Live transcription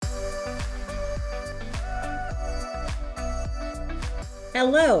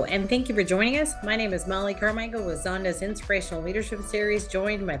Hello, and thank you for joining us. My name is Molly Carmichael with Zonda's Inspirational Leadership Series,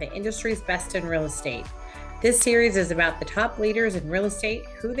 joined by the industry's best in real estate. This series is about the top leaders in real estate,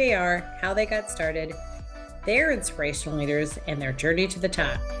 who they are, how they got started, their inspirational leaders, and their journey to the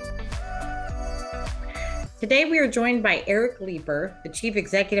top. Today, we are joined by Eric Lipar, the Chief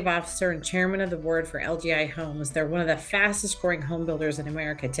Executive Officer and Chairman of the Board for LGI Homes. They're one of the fastest growing home builders in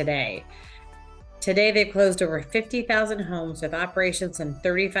America today. Today, they've closed over 50,000 homes with operations in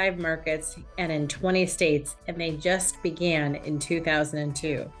 35 markets and in 20 states, and they just began in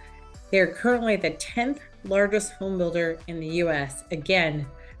 2002. They are currently the 10th largest home builder in the U.S., again,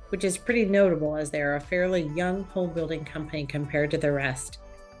 which is pretty notable as they are a fairly young home building company compared to the rest.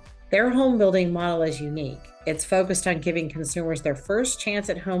 Their home building model is unique. It's focused on giving consumers their first chance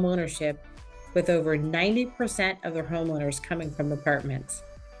at home ownership, with over 90% of their homeowners coming from apartments.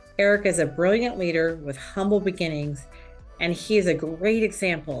 Eric is a brilliant leader with humble beginnings, and he is a great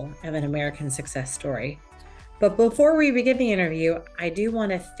example of an American success story. But before we begin the interview, I do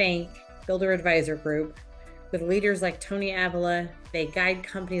want to thank Builder Advisor Group. With leaders like Tony Avila, they guide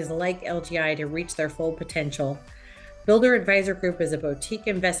companies like LGI to reach their full potential. Builder Advisor Group is a boutique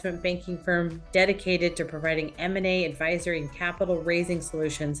investment banking firm dedicated to providing M&A advisory and capital raising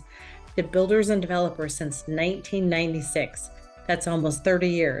solutions to builders and developers since 1996. That's almost 30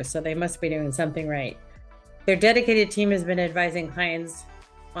 years, so they must be doing something right. Their dedicated team has been advising clients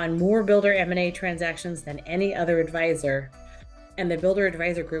on more builder M&A transactions than any other advisor, and the Builder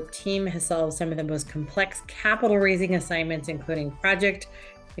Advisor Group team has solved some of the most complex capital raising assignments, including project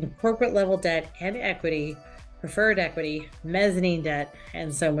and corporate level debt and equity, preferred equity, mezzanine debt,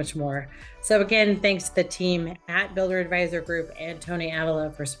 and so much more. So again, thanks to the team at Builder Advisor Group and Tony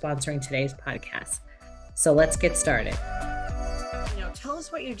Avila for sponsoring today's podcast. So let's get started. Tell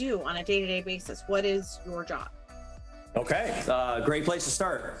us what you do on a day-to-day basis. What is your job? Okay, great place to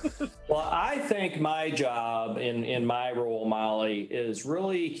start. Well, I think my job in my role, Molly, is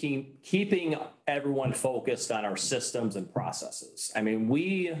really keeping everyone focused on our systems and processes. I mean,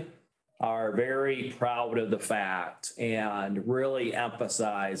 we are very proud of the fact and really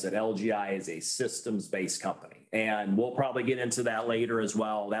emphasize that LGI is a systems-based company. And we'll probably get into that later as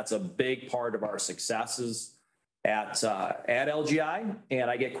well. That's a big part of our successes at LGI. And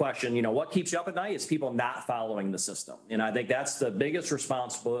I get questioned, what keeps you up at night? Is people not following the system. And I think that's the biggest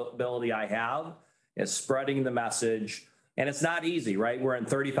responsibility I have, is spreading the message. And it's not easy, right? We're in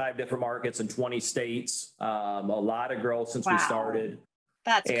 35 different markets in 20 states, a lot of growth since we started.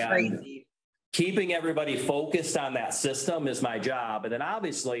 That's crazy. Keeping everybody focused on that system is my job. And then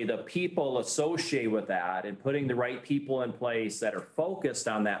obviously the people associated with that, and putting the right people in place that are focused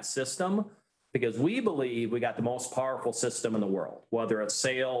on that system, because we believe we got the most powerful system in the world, whether it's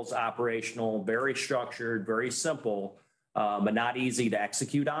sales, operational, very structured, very simple, but not easy to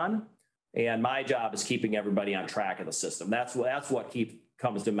execute on. And my job is keeping everybody on track of the system. That's what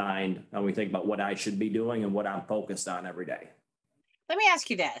comes to mind when we think about what I should be doing and what I'm focused on every day. Let me ask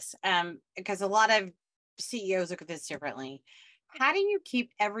you this, because a lot of CEOs look at this differently. How do you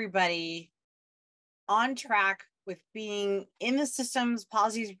keep everybody on track with being in the systems,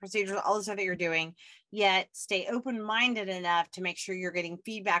 policies, and procedures, all the stuff that you're doing, yet stay open-minded enough to make sure you're getting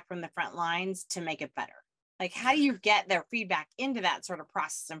feedback from the front lines to make it better? Like, how do you get their feedback into that sort of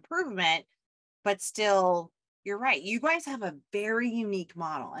process improvement, but still, you're right, you guys have a very unique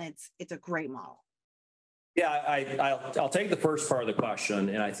model, and it's a great model. Yeah, I'll take the first part of the question.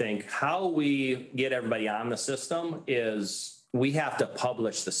 And I think how we get everybody on the system is we have to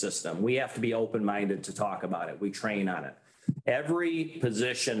publish the system. We have to be open-minded to talk about it. We train on it. Every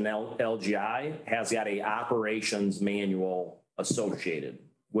position in LGI has got a operations manual associated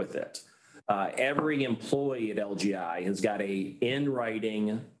with it. Every employee at LGI has got a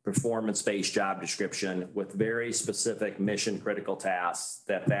in-writing performance-based job description with very specific mission-critical tasks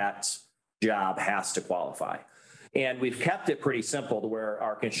that job has to qualify. And we've kept it pretty simple to where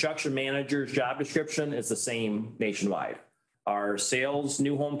our construction manager's job description is the same nationwide. Our sales,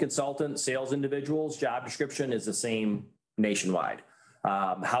 new home consultant, sales individuals, job description is the same nationwide.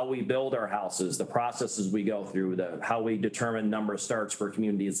 How we build our houses, the processes we go through, how we determine number of starts per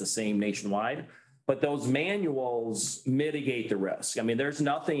community is the same nationwide. But those manuals mitigate the risk. I mean, there's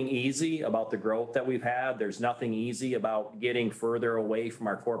nothing easy about the growth that we've had. There's nothing easy about getting further away from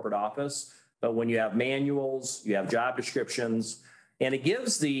our corporate office. But when you have manuals, you have job descriptions, and it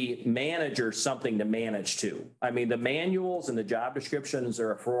gives the manager something to manage too. I mean, the manuals and the job descriptions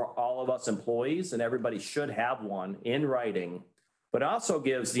are for all of us employees, and everybody should have one in writing, but also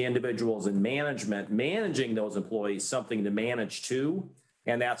gives the individuals in management managing those employees something to manage too.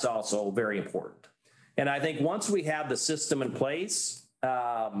 And that's also very important. And I think once we have the system in place,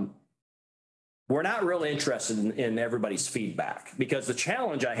 we're not really interested in everybody's feedback, because the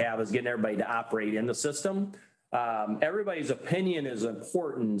challenge I have is getting everybody to operate in the system. Everybody's opinion is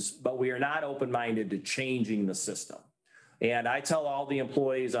important, but we are not open-minded to changing the system. And I tell all the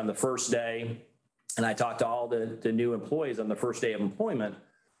employees on the first day, and I talk to all the new employees on the first day of employment,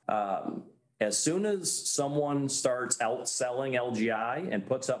 as soon as someone starts outselling LGI and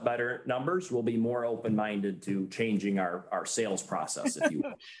puts up better numbers, we'll be more open-minded to changing our sales process, if you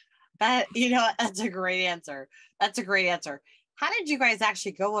will. That's a great answer. That's a great answer. How did you guys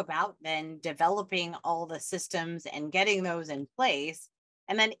actually go about then developing all the systems and getting those in place?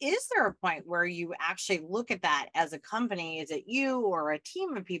 And then is there a point where you actually look at that as a company? Is it you or a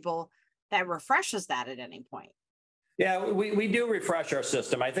team of people that refreshes that at any point? Yeah, we do refresh our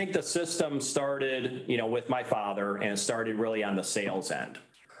system. I think the system started, with my father, and it started really on the sales end.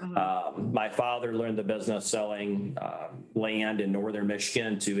 Mm-hmm. My father learned the business selling land in northern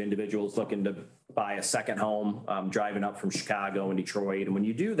Michigan to individuals looking to buy a second home, driving up from Chicago and Detroit. And when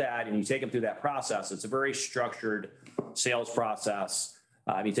you do that and you take them through that process, it's a very structured sales process.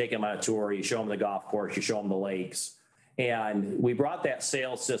 You take them on a tour, you show them the golf course, you show them the lakes. And we brought that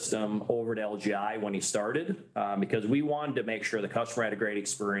sales system over to LGI when he started because we wanted to make sure the customer had a great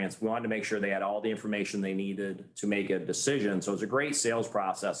experience. We wanted to make sure they had all the information they needed to make a decision. So it was a great sales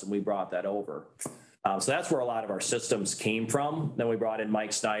process, and we brought that over. So that's where a lot of our systems came from. Then we brought in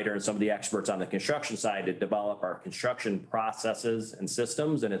Mike Snyder and some of the experts on the construction side to develop our construction processes and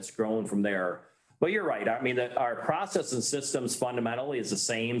systems, and it's grown from there. But you're right. I mean, our process and systems fundamentally is the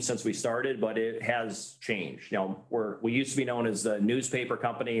same since we started, but it has changed. We used to be known as the newspaper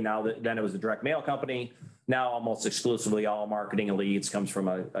company. Then it was the direct mail company. Now almost exclusively all marketing and leads comes from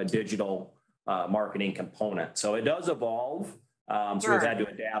a digital marketing component. So it does evolve. So we've had to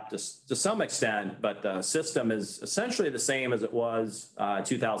adapt to some extent, but the system is essentially the same as it was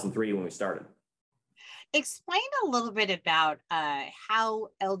 2003 when we started. Explain a little bit about how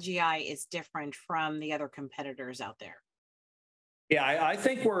LGI is different from the other competitors out there. Yeah, I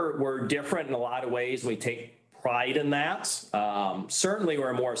think we're different in a lot of ways. We take pride in that. Certainly, we're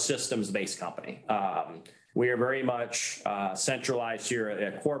a more systems-based company. We are very much centralized here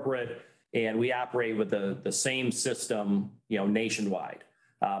at corporate, and we operate with the same system, nationwide.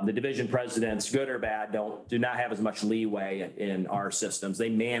 The division presidents, good or bad, do not have as much leeway in our systems. They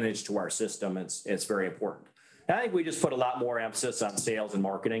manage to our system. It's very important. And I think we just put a lot more emphasis on sales and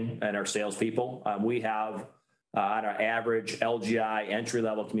marketing and our salespeople. We have on our average LGI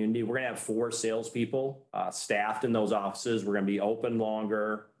entry-level community, we're going to have 4 salespeople staffed in those offices. We're going to be open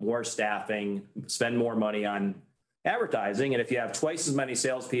longer, more staffing, spend more money on advertising. And if you have twice as many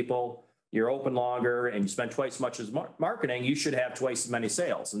salespeople, you're open longer, and you spend twice as much as marketing, you should have twice as many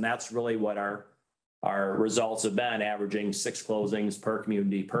sales. And that's really what our results have been, averaging 6 closings per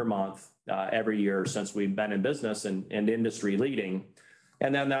community per month every year since we've been in business and industry leading.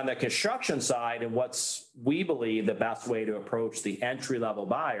 And then on the construction side, and we believe the best way to approach the entry-level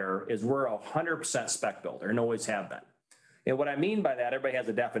buyer is we're a 100% spec builder and always have been. And what I mean by that, everybody has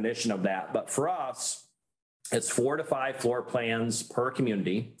a definition of that. But for us, it's 4 to 5 floor plans per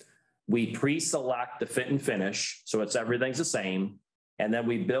community. We pre-select the fit and finish, so everything's the same. And then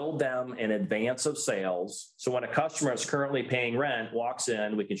we build them in advance of sales. So when a customer is currently paying rent walks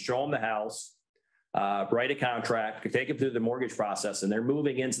in, we can show them the house, write a contract, take them through the mortgage process, and they're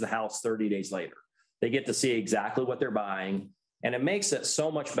moving into the house 30 days later. They get to see exactly what they're buying. And it makes it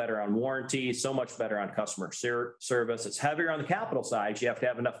so much better on warranty, so much better on customer service. It's heavier on the capital side. You have to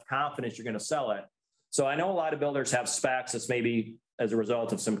have enough confidence you're going to sell it. So I know a lot of builders have specs that's maybe as a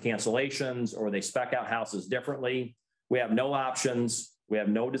result of some cancellations, or they spec out houses differently. We have no options. We have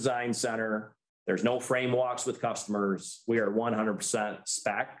no design center. There's no frame walks with customers. We are 100%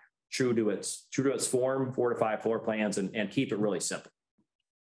 spec, true to its form, 4 to 5 floor plans, and keep it really simple.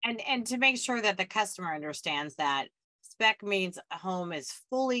 And to make sure that the customer understands that spec means a home is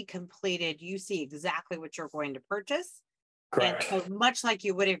fully completed. You see exactly what you're going to purchase. Correct. And so much like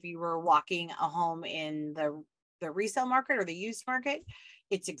you would if you were walking a home in the resale market or the used market,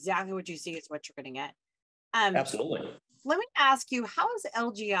 it's exactly what you see is what you're going to get. Absolutely. Let me ask you, how is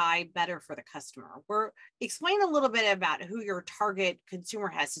LGI better for the customer? Explain a little bit about who your target consumer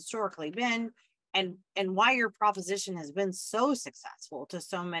has historically been and why your proposition has been so successful to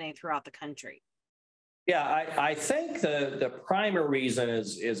so many throughout the country. Yeah, I think the primary reason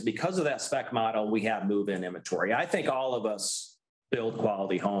is because of that spec model, we have move-in inventory. I think all of us build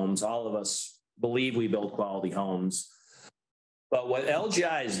quality homes. All of us believe we build quality homes. But what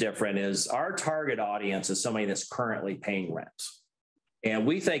LGI is different is our target audience is somebody that's currently paying rent. And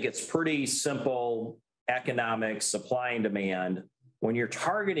we think it's pretty simple economics, supply and demand. when you're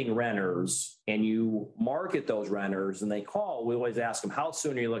targeting renters and you market those renters and they call, we always ask them, how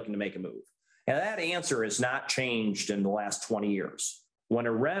soon are you looking to make a move? And that answer has not changed in the last 20 years. When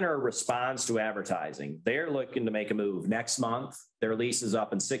a renter responds to advertising, they're looking to make a move next month. Their lease is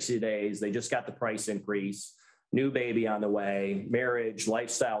up in 60 days. They just got the price increase, new baby on the way, marriage,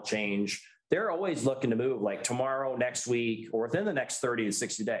 lifestyle change. They're always looking to move like tomorrow, next week, or within the next 30 to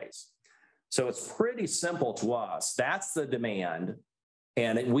 60 days. So it's pretty simple to us. That's the demand.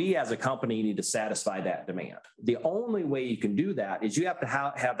 And we as a company need to satisfy that demand. The only way you can do that is you have to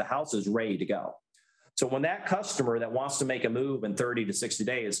have the houses ready to go. So when that customer that wants to make a move in 30 to 60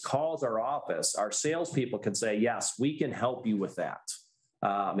 days calls our office, our salespeople can say, yes, we can help you with that.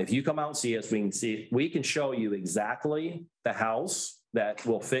 If you come out and see us, we can show you exactly the house that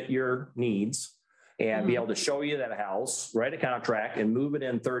will fit your needs and be able to show you that house, write a contract and move it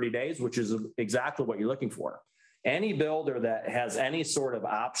in 30 days, which is exactly what you're looking for. Any builder that has any sort of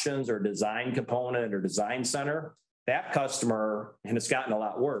options or design component or design center, that customer, and it's gotten a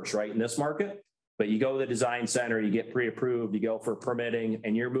lot worse, right, in this market, but you go to the design center, you get pre-approved, you go for permitting,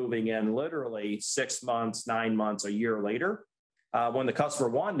 and you're moving in literally 6 months, 9 months, a year later, when the customer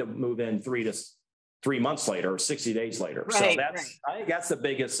wanted to move in 3 months later or 60 days later. Right, So I think that's the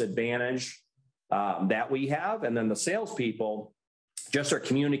biggest advantage that we have. And then the salespeople just are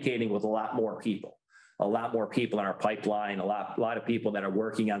communicating with a lot more people in our pipeline, a lot of people that are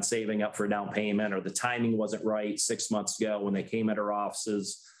working on saving up for a down payment, or the timing wasn't right 6 months ago when they came at our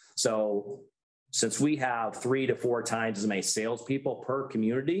offices. So since we have 3 to 4 times as many salespeople per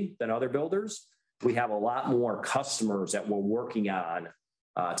community than other builders, we have a lot more customers that we're working on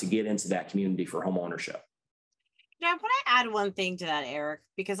to get into that community for home ownership. Now, I want to add one thing to that, Eric,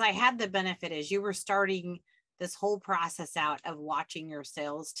 because I had the benefit as you were starting this whole process out of watching your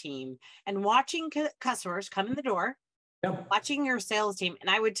sales team and watching customers come in the door, watching your sales team. And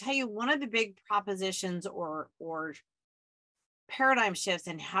I would tell you one of the big propositions or paradigm shifts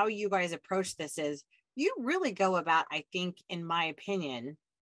in how you guys approach this is you really go about, I think, in my opinion,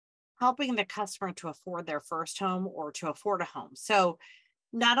 helping the customer to afford their first home or to afford a home. So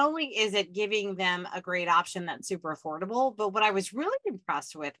not only is it giving them a great option that's super affordable, but what I was really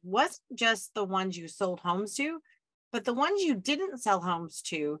impressed with wasn't just the ones you sold homes to, but the ones you didn't sell homes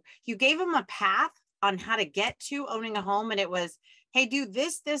to. You gave them a path on how to get to owning a home. And it was, hey, do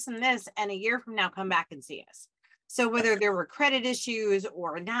this, this, and this, and a year from now, come back and see us. So whether there were credit issues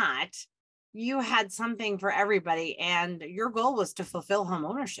or not, you had something for everybody. And your goal was to fulfill home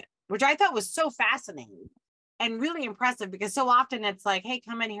ownership, which I thought was so fascinating and really impressive, because so often it's like, hey,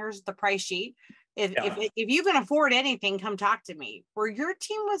 come in, here's the price sheet. If you can afford anything, come talk to me. Where your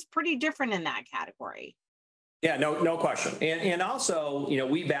team was pretty different in that category. Yeah, no question. And also,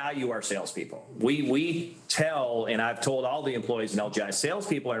 we value our salespeople. We tell, and I've told all the employees in LGI,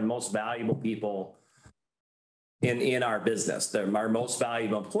 salespeople are the most valuable people in our business. They're our most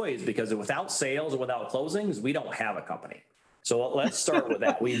valuable employees, because without sales and without closings, we don't have a company. So let's start with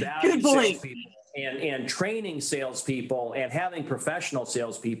that. We value salespeople. And training salespeople and having professional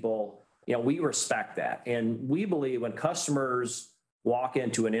salespeople, we respect that. And we believe when customers walk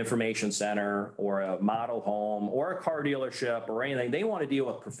into an information center or a model home or a car dealership or anything, they want to deal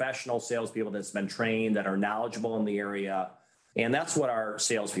with professional salespeople that's been trained, that are knowledgeable in the area. And that's what our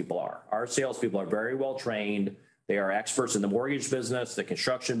salespeople are. Our salespeople are very well trained. They are experts in the mortgage business, the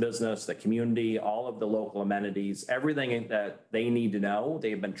construction business, the community, all of the local amenities, everything that they need to know.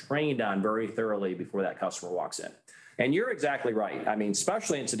 They've been trained on very thoroughly before that customer walks in. And you're exactly right. I mean,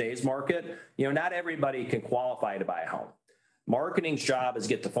 especially in today's market, not everybody can qualify to buy a home. Marketing's job is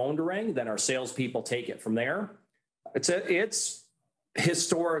get the phone to ring, then our salespeople take it from there. It's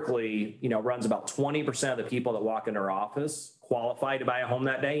historically, runs about 20% of the people that walk into our office qualify to buy a home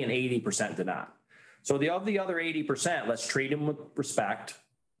that day, and 80% do not. So of the other 80%, let's treat them with respect,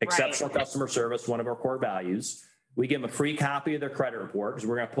 exceptional customer service, one of our core values. We give them a free copy of their credit report, because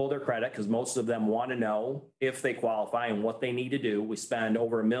we're going to pull their credit, because most of them want to know if they qualify and what they need to do. We spend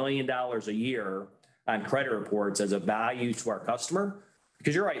over $1 million a year on credit reports as a value to our customer.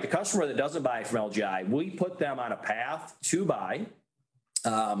 Because you're right, the customer that doesn't buy from LGI, we put them on a path to buy,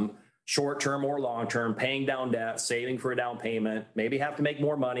 short-term or long-term, paying down debt, saving for a down payment, maybe have to make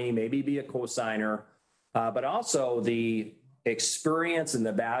more money, maybe be a co-signer, but also the experience and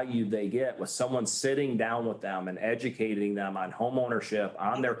the value they get with someone sitting down with them and educating them on home ownership,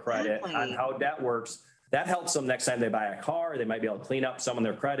 on their credit, on how debt works. That helps them next time they buy a car. They might be able to clean up some of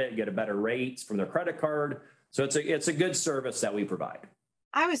their credit, get a better rate from their credit card. So it's a good service that we provide.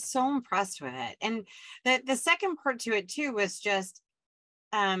 I was so impressed with it. And the second part to it too was just,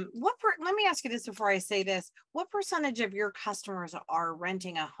 let me ask you this before I say this. What percentage of your customers are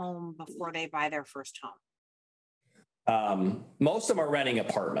renting a home before they buy their first home? Most of them are renting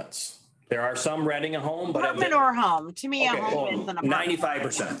apartments. There are some renting a home, but Apartment or home? To me, a home is an apartment.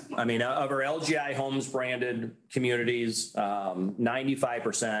 95%. I mean, of our LGI Homes branded communities,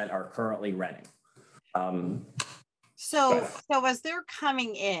 95% are currently renting. So as they're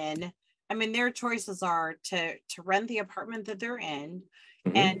coming in, I mean, their choices are to rent the apartment that they're in,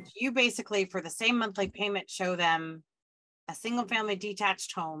 and you basically, for the same monthly payment, show them a single family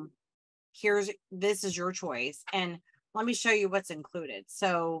detached home. This is your choice, and let me show you what's included.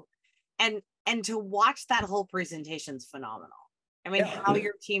 So, and to watch that whole presentation is phenomenal. I mean, how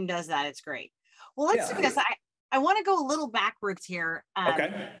your team does that, it's great. Well, let's do this. I want to go a little backwards here.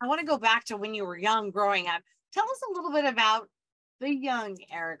 Okay. I want to go back to when you were young, growing up. Tell us a little bit about the young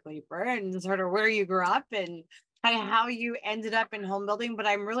Eric Lipar and sort of where you grew up and kind of how you ended up in home building. But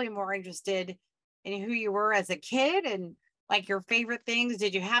I'm really more interested in who you were as a kid and like your favorite things.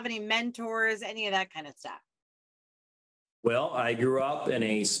 Did you have any mentors, any of that kind of stuff? Well, I grew up in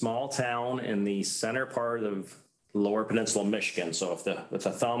a small town in the center part of Lower Peninsula, Michigan. So if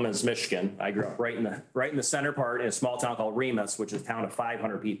the thumb is Michigan, I grew up right in the center part in a small town called Remus, which is a town of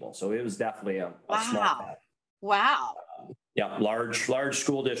 500 people. So it was definitely a small town. Wow. Yeah, large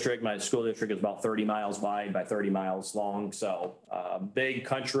school district. My school district is about 30 miles wide by 30 miles long. So big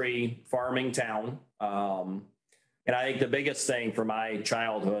country farming town. And I think the biggest thing for my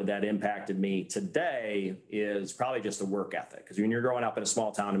childhood that impacted me today is probably just the work ethic. Because when you're growing up in a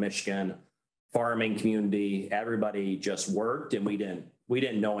small town in Michigan, farming community, everybody just worked, and we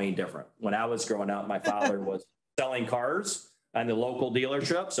didn't know any different. When I was growing up, my father was selling cars in the local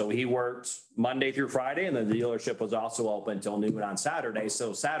dealership. So he worked Monday through Friday, and the dealership was also open until noon on Saturday.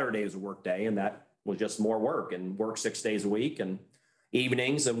 So Saturday was a work day, and that was just more work, and work 6 days a week and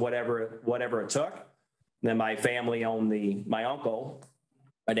evenings and whatever it took. And then my family owned my uncle,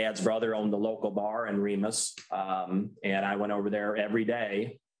 my dad's brother, owned the local bar in Remus. And I went over there every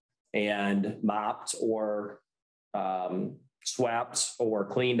day and mopped or swept or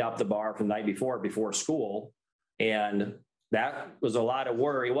cleaned up the bar from the night before school. And that was a lot of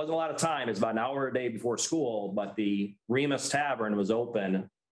work. It wasn't a lot of time. It's about an hour a day before school, but the Remus Tavern was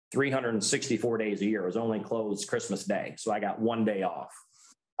open 364 days a year. It was only closed Christmas Day. So I got 1 day off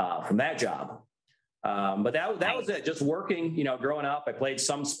from that job. But that was it. Just working, growing up. I played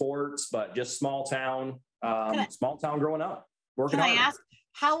some sports, but just small town growing up. Working hard. Can I ask,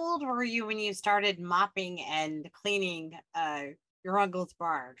 how old were you when you started mopping and cleaning your uncle's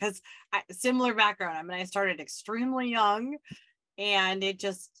bar? Because similar background. I mean, I started extremely young, and it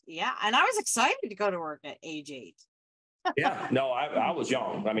just, and I was excited to go to work at age 8. Yeah, no, I was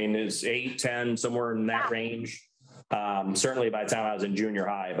young. I mean, it's 8, 10, somewhere in that range. Certainly by the time I was in junior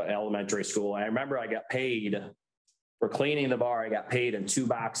high, but elementary school. I remember I got paid for cleaning the bar. I got paid in 2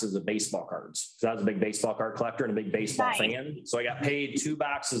 boxes of baseball cards. So I was a big baseball card collector and a big baseball fan. So I got paid 2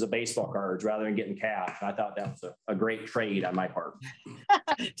 boxes of baseball cards rather than getting cash. I thought that was a great trade on my part.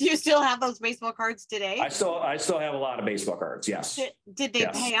 Do you still have those baseball cards today? I still have a lot of baseball cards. Yes. Did they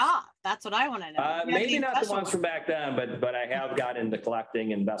pay off? That's what I want to know. Maybe not the ones from back then, but I have got into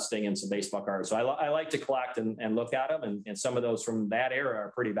collecting, investing in some baseball cards. So I like to collect and look at them. And some of those from that era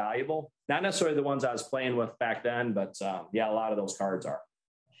are pretty valuable. Not necessarily the ones I was playing with back then, but a lot of those cards are.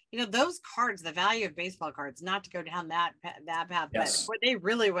 Those cards, the value of baseball cards, not to go down that path, but they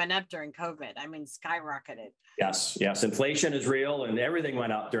really went up during COVID. I mean, skyrocketed. Yes. Inflation is real, and everything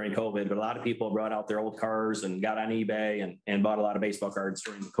went up during COVID, but a lot of people brought out their old cars and got on eBay and bought a lot of baseball cards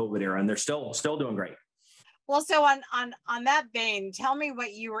during the COVID era, and they're still doing great. Well, so on that vein, tell me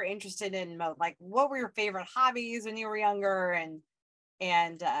what you were interested in most. Like, what were your favorite hobbies when you were younger, and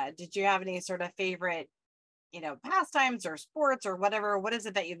did you have any sort of favorite pastimes or sports or whatever? What is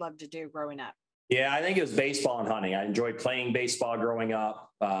it that you loved to do growing up? Yeah, I think it was baseball and hunting. I enjoyed playing baseball growing up.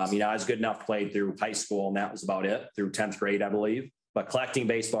 I was good enough to play through high school, and that was about it, through 10th grade, I believe. But collecting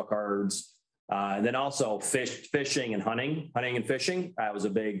baseball cards, and then also fishing and hunting and fishing. I was a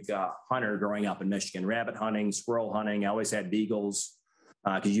big hunter growing up in Michigan. Rabbit hunting, squirrel hunting. I always had beagles.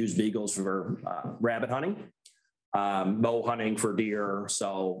 Could use beagles for rabbit hunting. Bow hunting for deer.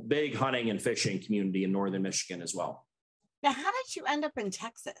 So big hunting and fishing community in northern Michigan as well. Now, how did you end up in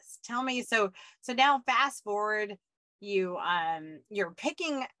Texas? Tell me. So now fast forward, you're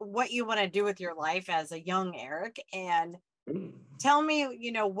picking what you want to do with your life as a young Eric, and tell me,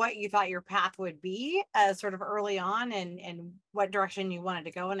 what you thought your path would be sort of early on, and what direction you wanted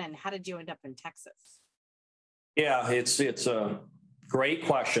to go in, and how did you end up in Texas? Yeah, it's a great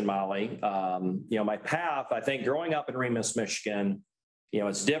question, Molly. My path, I think growing up in Remus, Michigan,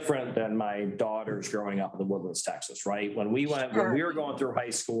 it's different than my daughters growing up in the Woodlands, Texas, right? When we were going through high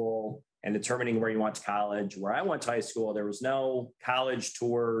school and determining where you went to college, where I went to high school, there was no college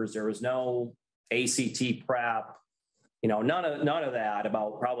tours, there was no ACT prep, none of that.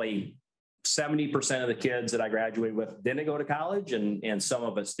 About probably 70% of the kids that I graduated with didn't go to college, and some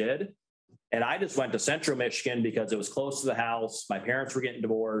of us did. And I just went to Central Michigan because it was close to the house. My parents were getting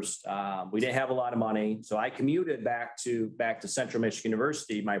divorced. We didn't have a lot of money. So I commuted back to Central Michigan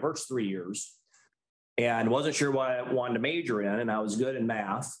University my first 3 years and wasn't sure what I wanted to major in. And I was good in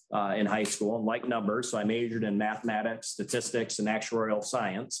math in high school and liked numbers. So I majored in mathematics, statistics, and actuarial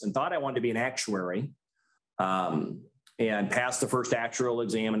science and thought I wanted to be an actuary. And passed the first actuarial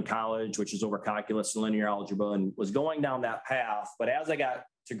exam in college, which is over calculus and linear algebra, and was going down that path. But as I got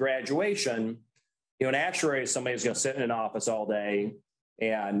to graduation, an actuary is somebody who's going to sit in an office all day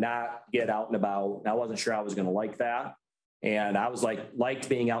and not get out and about. And I wasn't sure I was going to like that. And I was liked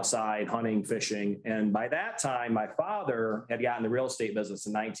being outside, hunting, fishing. And by that time, my father had gotten the real estate business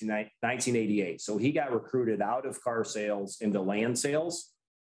in 1988. So he got recruited out of car sales into land sales.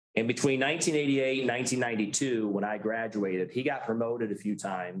 And between 1988 and 1992, when I graduated, he got promoted a few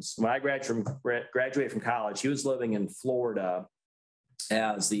times. When I graduated from college, he was living in Florida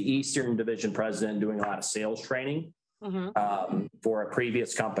as the Eastern Division president, doing a lot of sales training for a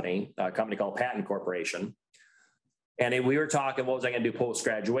previous company, a company called Patent Corporation. And we were talking, what was I going to do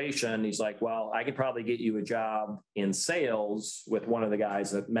post-graduation? He's like, well, I could probably get you a job in sales with one of the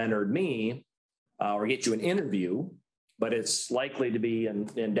guys that mentored me, or get you an interview, but it's likely to be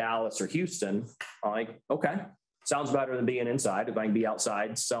in Dallas or Houston. I'm like, okay, sounds better than being inside. If I can be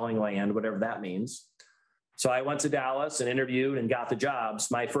outside selling land, whatever that means. So I went to Dallas and interviewed and got the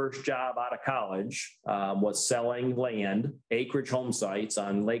jobs. My first job out of college was selling land, acreage home sites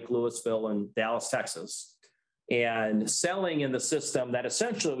on Lake Louisville in Dallas, Texas, and selling in the system that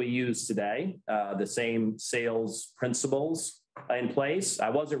essentially we use today, the same sales principles in place. I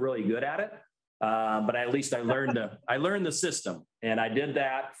wasn't really good at it. But at least I learned the system, and I did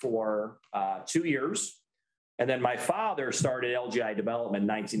that for 2 years. And then my father started LGI Development in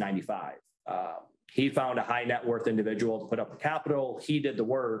 1995. He found a high net worth individual to put up the capital. He did the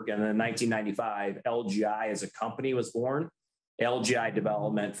work. And then in 1995, LGI as a company was born. LGI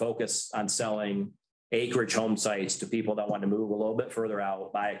Development focused on selling acreage home sites to people that want to move a little bit further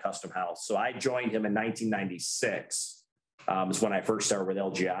out, buy a custom house. So I joined him in 1996 is when I first started with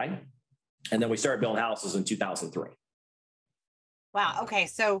LGI. And then we started building houses in 2003. Wow. Okay.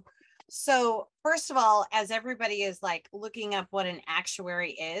 So first of all, as everybody is looking up what an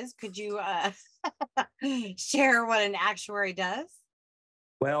actuary is, could you share what an actuary does?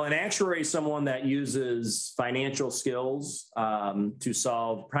 Well, an actuary is someone that uses financial skills to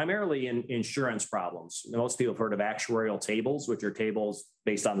solve primarily insurance problems. Most people have heard of actuarial tables, which are tables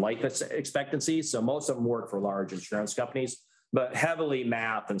based on life expectancy. So most of them work for large insurance companies, but heavily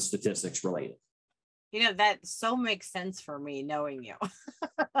math and statistics related. That so makes sense for me knowing you.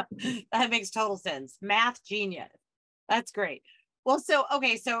 That makes total sense. Math genius. That's great. Well, so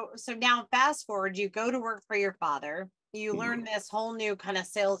now fast forward, you go to work for your father. You learn this whole new kind of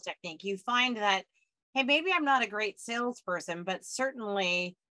sales technique. You find that, hey, maybe I'm not a great salesperson, but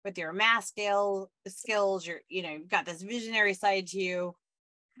certainly with your math skills, you've got this visionary side to you.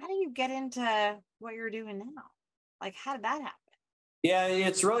 How do you get into what you're doing now? How did that happen? Yeah,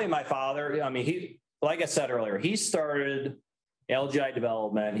 it's really my father. I mean, like I said earlier, he started LGI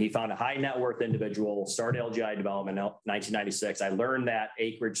Development. He found a high net worth individual, started LGI Development in 1996. I learned that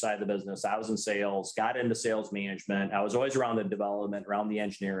acreage side of the business. I was in sales, got into sales management. I was always around the development, around the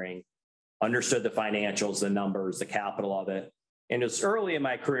engineering, understood the financials, the numbers, the capital of it. And it was early in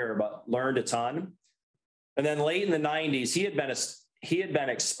my career, but learned a ton. And then late in the 90s, he had been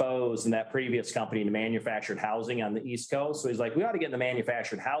exposed in that previous company to manufactured housing on the East Coast. So he's like, we ought to get in the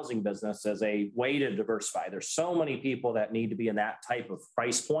manufactured housing business as a way to diversify. There's so many people that need to be in that type of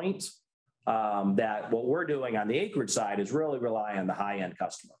price point that what we're doing on the acreage side is really rely on the high-end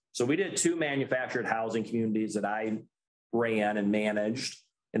customer. So we did 2 manufactured housing communities that I ran and managed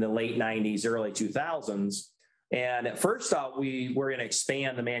in the late 90s, early 2000s. And at first thought we were going to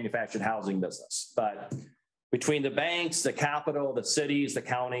expand the manufactured housing business, but between the banks, the capital, the cities, the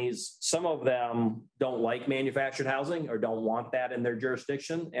counties, some of them don't like manufactured housing or don't want that in their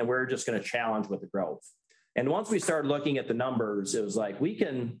jurisdiction. And we're just going to challenge with the growth. And once we started looking at the numbers, it was like, we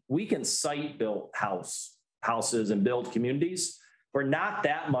can site build houses and build communities for not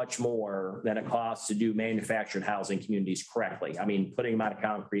that much more than it costs to do manufactured housing communities correctly. I mean, putting them on a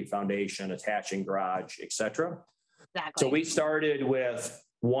concrete foundation, attaching garage, et cetera. Exactly. So we started with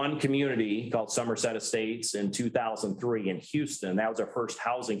one community called Somerset Estates in 2003 in Houston. That was our first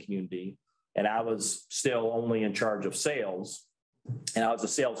housing community. And I was still only in charge of sales. And I was a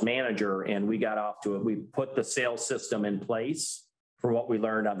sales manager, and we got off to it. We put the sales system in place for what we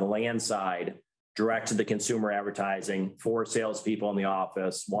learned on the land side, direct to the consumer advertising, 4 salespeople in the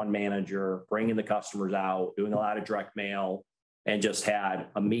office, 1 manager, bringing the customers out, doing a lot of direct mail, and just had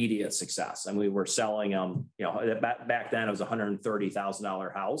immediate success. And we were selling them, back then it was a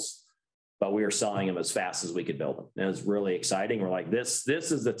 $130,000 house, but we were selling them as fast as we could build them. And it was really exciting. We're like, this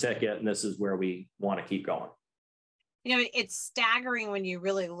is the ticket, and this is where we want to keep going. It's staggering when you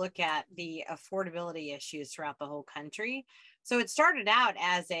really look at the affordability issues throughout the whole country. So it started out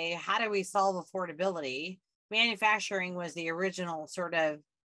as how do we solve affordability? Manufacturing was the original sort of,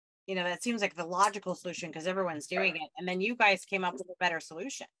 that seems like the logical solution because everyone's doing it. And then you guys came up with a better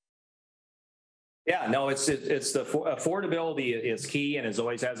solution. Yeah, no, it's the affordability is key, and as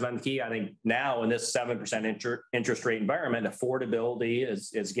always has been key. I think now in this 7% interest rate environment, affordability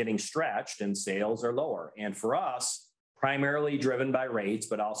is getting stretched and sales are lower. And for us, primarily driven by rates,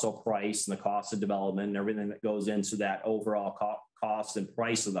 but also price and the cost of development and everything that goes into that overall cost and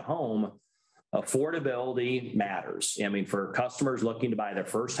price of the home, affordability matters. I mean, for customers looking to buy their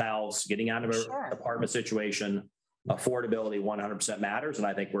first house, getting out of an apartment situation, affordability 100% matters. And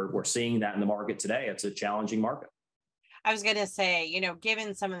I think we're seeing that in the market today. It's a challenging market. I was going to say,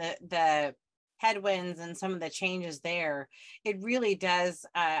 given some of the headwinds and some of the changes there, it really does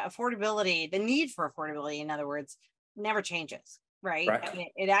affordability, the need for affordability, in other words, never changes, right? I mean,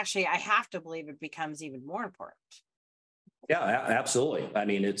 it actually, I have to believe it becomes even more important. Yeah, absolutely. I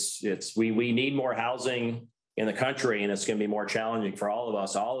mean, we need more housing in the country, and it's going to be more challenging for all of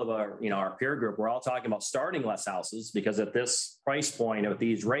us. All of our peer group, we're all talking about starting less houses because at this price point at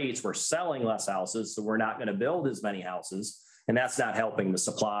these rates, we're selling less houses. So we're not going to build as many houses, and that's not helping the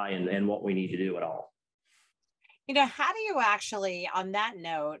supply and what we need to do at all. How do you actually, on that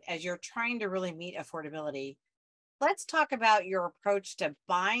note, as you're trying to really meet affordability, let's talk about your approach to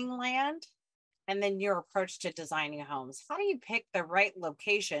buying land and then your approach to designing homes. How do you pick the right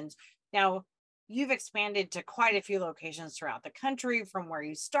locations? Now, you've expanded to quite a few locations throughout the country from where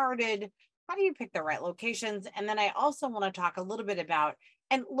you started. How do you pick the right locations? And then I also want to talk a little bit about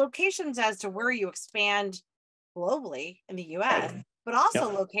locations as to where you expand globally in the US, but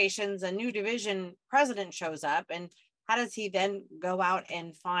also locations, a new division president shows up, and how does he then go out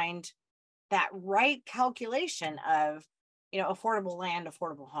and find that right calculation of, affordable land,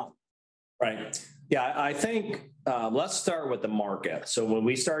 affordable home? Right. Yeah, I think let's start with the market. So when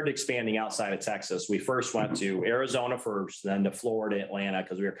we started expanding outside of Texas, we first went to Arizona first, then to Florida, Atlanta,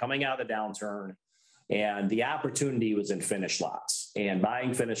 because we were coming out of the downturn, and the opportunity was in finished lots. And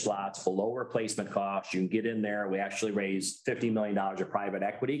buying finished lots below replacement cost, you can get in there. We actually raised $50 million of private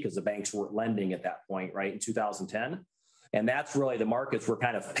equity because the banks weren't lending at that point, right, in 2010. And that's really the markets were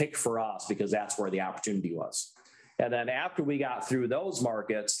kind of picked for us because that's where the opportunity was. And then after we got through those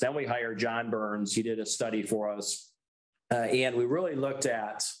markets, then we hired John Burns. He did a study for us. And we really looked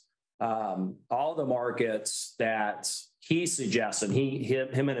at all the markets that he suggested,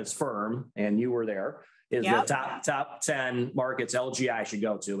 him and his firm, and you were there, is the top 10 markets LGI should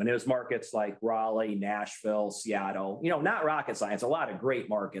go to. And it was markets like Raleigh, Nashville, Seattle, not rocket science, a lot of great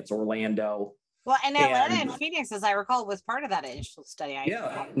markets, Orlando. Well, and Atlanta and Phoenix, as I recall, was part of that initial study.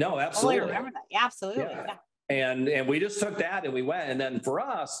 Absolutely. I remember that. Yeah, absolutely. Yeah. And we just took that and we went. And then for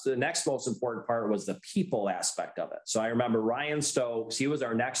us, the next most important part was the people aspect of it. So I remember Ryan Stokes, he was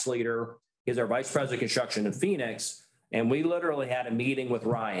our next leader. He's our vice president of construction in Phoenix. And we literally had a meeting with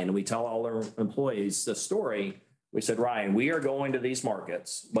Ryan. We tell all our employees the story. We said, Ryan, we are going to these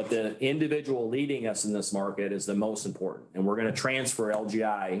markets, but the individual leading us in this market is the most important. And we're going to transfer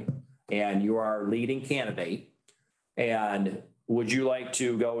LGI, and you are our leading candidate. And would you like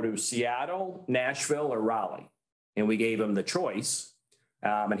to go to Seattle, Nashville, or Raleigh? And we gave him the choice.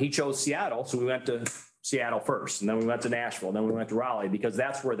 And he chose Seattle. So we went to Seattle first, and then we went to Nashville, and then we went to Raleigh, because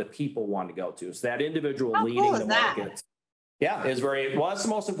that's where the people want to go to. So that individual leading the market. Yeah, is that's the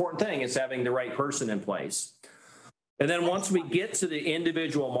most important thing, is having the right person in place. And then once we get to the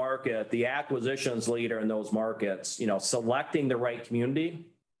individual market, the acquisitions leader in those markets, selecting the right community.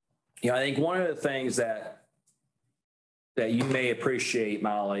 I think one of the things that you may appreciate,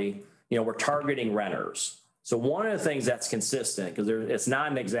 Molly, we're targeting renters. So one of the things that's consistent, because it's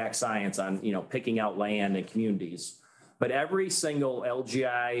not an exact science on, picking out land and communities, but every single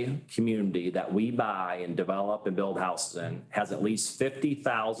LGI community that we buy and develop and build houses in has at least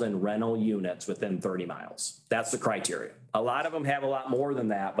 50,000 rental units within 30 miles. That's the criteria. A lot of them have a lot more than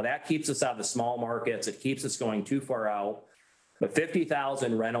that, but that keeps us out of the small markets. It keeps us going too far out. But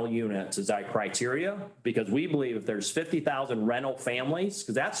 50,000 rental units is our criteria, because we believe if there's 50,000 rental families,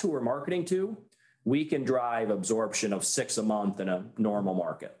 because that's who we're marketing to, we can drive absorption of 6 a month in a normal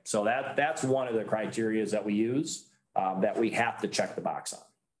market. So that's one of the criteria that we use, that we have to check the box on.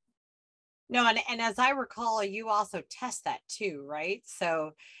 No, and as I recall, you also test that too, right?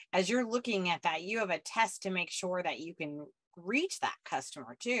 So as you're looking at that, you have a test to make sure that you can reach that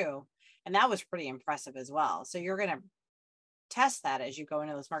customer too. And that was pretty impressive as well. So you're going to test that as you go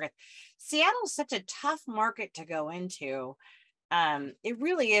into those markets. Seattle's such a tough market to go into. It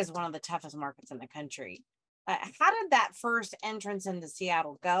really is one of the toughest markets in the country. How did that first entrance into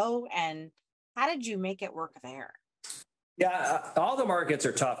Seattle go, and how did you make it work there? Yeah, all the markets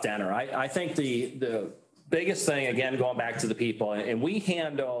are tough to enter. I think the biggest thing, again, going back to the people, and we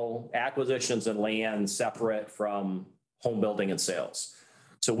handle acquisitions and land separate from home building and sales.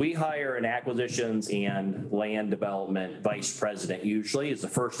 So we hire an acquisitions and land development vice president, usually is the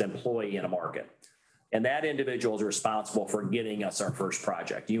first employee in a market. And that individual is responsible for getting us our first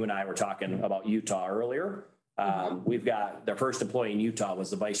project. You and I were talking about Utah earlier. We've got their first employee in Utah was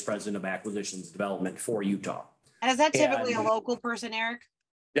the vice president of acquisitions development for Utah. And is that typically a local person, Eric?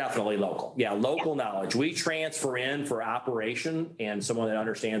 Definitely local. Yeah, local knowledge. We transfer in for operation and someone that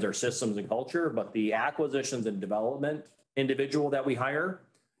understands our systems and culture, but the acquisitions and development individual that we hire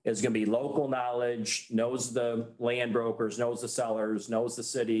is going to be local knowledge, knows the land brokers, knows the sellers, knows the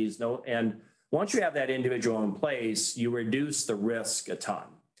cities, and once you have that individual in place, you reduce the risk a ton.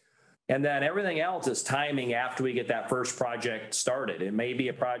 And then everything else is timing after we get that first project started. It may be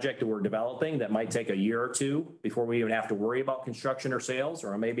a project that we're developing that might take a year or two before we even have to worry about construction or sales,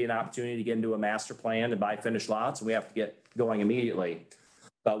 or it may be an opportunity to get into a master plan and buy finished lots, and we have to get going immediately.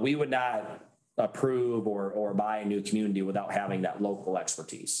 But we would not approve or buy a new community without having that local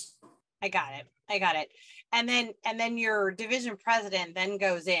expertise. I got it. And then your division president then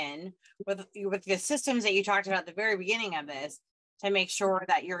goes in with the systems that you talked about at the very beginning of this to make sure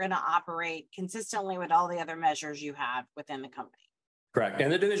that you're going to operate consistently with all the other measures you have within the company. Correct.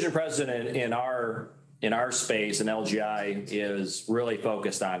 And the division president in our space in LGI is really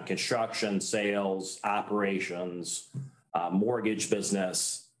focused on construction, sales, operations, mortgage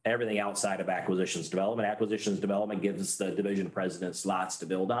business, everything outside of acquisitions development. Acquisitions development gives the division president lots to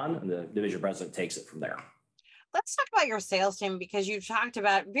build on, and the division president takes it from there. Let's talk about your sales team, because you've talked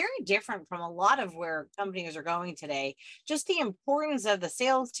about very different from a lot of where companies are going today, just the importance of the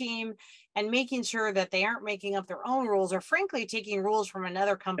sales team and making sure that they aren't making up their own rules or frankly taking rules from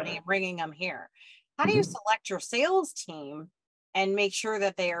another company and bringing them here. How do you select your sales team and make sure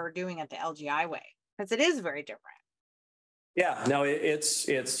that they are doing it the LGI way? Because it is very different. Yeah, no,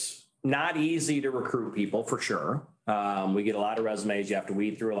 it's not easy to recruit people for sure. We get a lot of resumes. You have to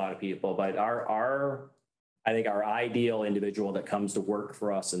weed through a lot of people, but I think our ideal individual that comes to work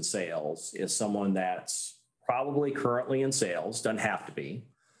for us in sales is someone that's probably currently in sales, doesn't have to be,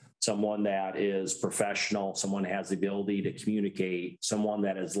 someone that is professional, someone that has the ability to communicate, someone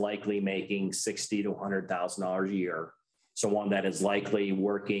that is likely making $60,000 to $100,000 a year, someone that is likely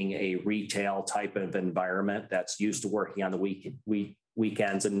working a retail type of environment that's used to working on the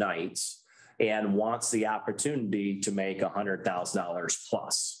weekends and nights and wants the opportunity to make $100,000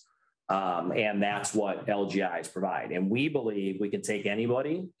 plus. And that's what LGIs provide. And we believe we can take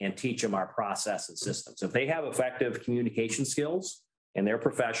anybody and teach them our process and systems. If they have effective communication skills and they're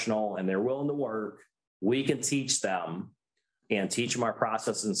professional and they're willing to work, we can teach them and teach them our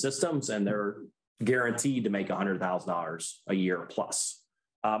process and systems, and they're guaranteed to make $100,000 a year plus.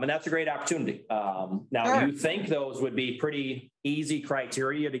 And that's a great opportunity. Now, you think those would be pretty easy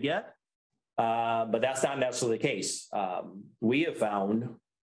criteria to get, but that's not necessarily the case. We have found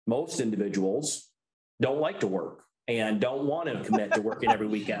most individuals don't like to work and don't want to commit to working every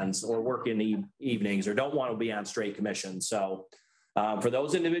weekends or working evenings or don't want to be on straight commission. So for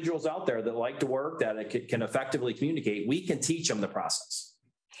those individuals out there that like to work, that can effectively communicate, we can teach them the process.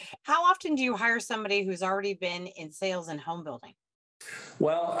 How often do you hire somebody who's already been in sales and home building?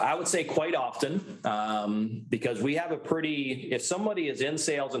 Well, I would say quite often, because we have if somebody is in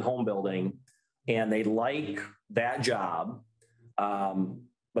sales and home building and they like that job,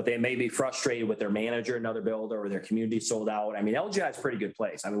 but they may be frustrated with their manager, another builder, or their community sold out. I mean, LGI is a pretty good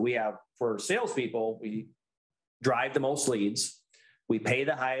place. I mean, we have, for salespeople, we drive the most leads, we pay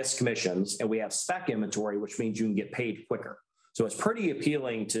the highest commissions, and we have spec inventory, which means you can get paid quicker. So it's pretty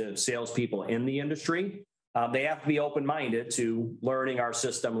appealing to salespeople in the industry. They have to be open-minded to learning our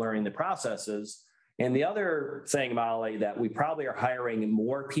system, learning the processes. And the other thing, Molly, that we probably are hiring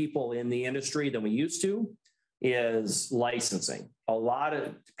more people in the industry than we used to, is licensing. A lot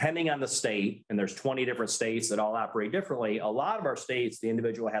of, depending on the state, and there's 20 different states that all operate differently, a lot of our states, the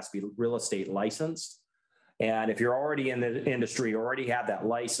individual has to be real estate licensed. And if you're already in the industry, you already have that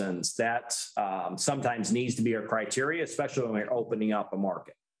license, that sometimes needs to be a criteria, especially when we're opening up a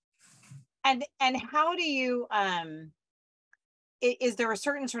market. And how do you, is there a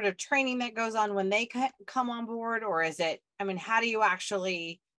certain sort of training that goes on when they come on board, or is it, I mean, how do you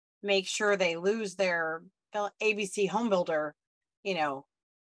actually make sure they lose their ABC home builder,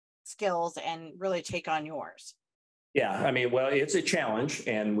 skills and really take on yours? Yeah, I mean, well, it's a challenge,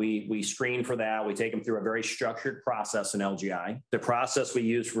 and we screen for that. We take them through a very structured process in LGI. The process we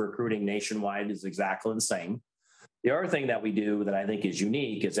use for recruiting nationwide is exactly the same. The other thing that we do that I think is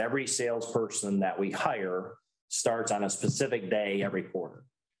unique is every salesperson that we hire starts on a specific day every quarter.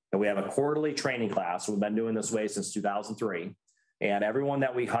 And we have a quarterly training class. We've been doing this way since 2003. And everyone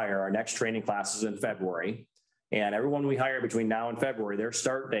that we hire, our next training class is in February. And everyone we hire between now and February, their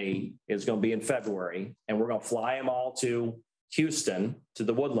start date is going to be in February. And we're going to fly them all to Houston, to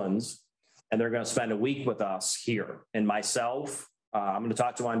the Woodlands, and they're going to spend a week with us here. And myself, I'm going to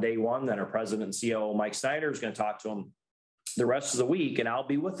talk to them on day one. Then our president and COO, Mike Snyder, is going to talk to them the rest of the week, and I'll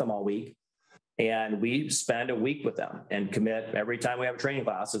be with them all week. And we spend a week with them and commit every time we have a training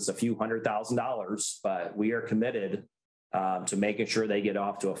class. It's a few $100,000, but we are committed to making sure they get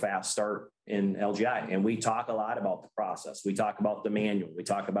off to a fast start in LGI. And we talk a lot about the process. We talk about the manual. We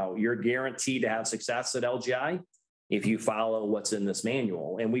talk about you're guaranteed to have success at LGI if you follow what's in this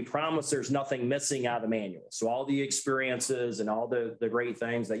manual. And we promise there's nothing missing out of the manual. So all the experiences and all the great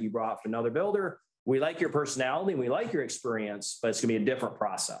things that you brought from another builder, we like your personality, we like your experience, but it's gonna be a different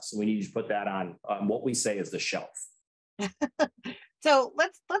process. And we need to put that on what we say is the shelf. So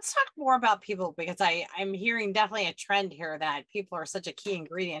let's talk more about people, because I'm hearing definitely a trend here that people are such a key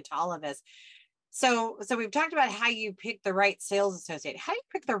ingredient to all of this. So we've talked about how you pick the right sales associate. How do you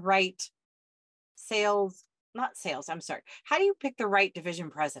pick the right how do you pick the right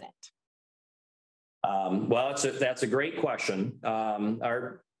division president? Well, that's a great question.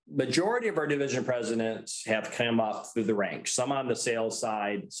 Our majority of our division presidents have come up through the ranks, some on the sales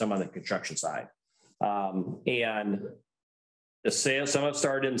side, some on the construction side. And the sales, some have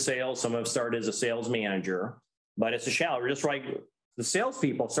started in sales, some have started as a sales manager, but it's a challenge. Just like the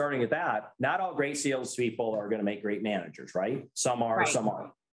salespeople starting at that, not all great salespeople are going to make great managers, right? Some are, right. Some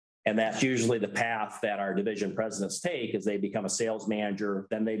aren't. And that's usually the path that our division presidents take, is they become a sales manager,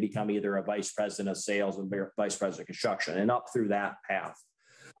 then they become either a vice president of sales and vice president of construction, and up through that path.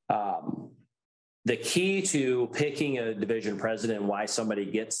 The key to picking a division president and why somebody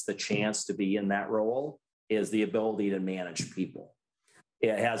gets the chance to be in that role is the ability to manage people.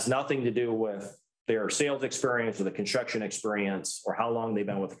 It has nothing to do with their sales experience or the construction experience or how long they've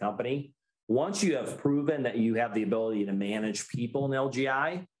been with the company. Once you have proven that you have the ability to manage people in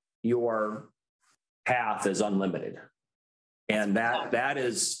LGI, your path is unlimited. And that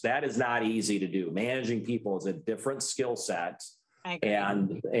is not easy to do. Managing people is a different skill set.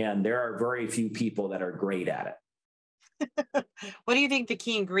 And there are very few people that are great at it. What do you think the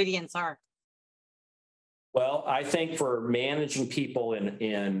key ingredients are? Well, I think for managing people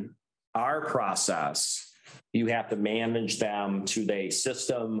in our process, you have to manage them to the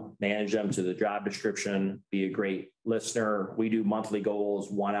system, manage them to the job description, be a great listener. We do monthly goals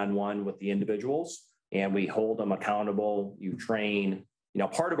one-on-one with the individuals, and we hold them accountable. You train.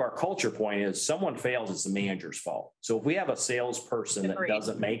 Part of our culture point is someone fails, it's the manager's fault. So if we have a salesperson that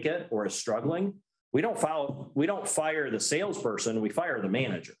doesn't make it or is struggling, we don't fire the salesperson, we fire the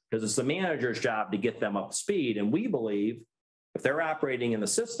manager, because it's the manager's job to get them up to speed. And we believe if they're operating in the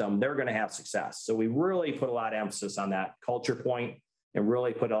system, they're going to have success. So we really put a lot of emphasis on that culture point and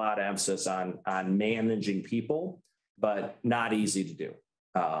really put a lot of emphasis on managing people, but not easy to do.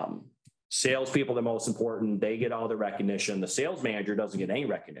 Salespeople, the most important, they get all the recognition. The sales manager doesn't get any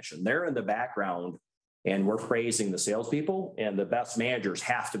recognition. They're in the background and we're praising the salespeople, and the best managers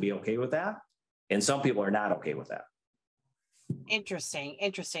have to be okay with that. And some people are not okay with that. Interesting.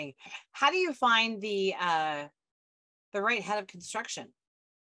 How do you find the right head of construction?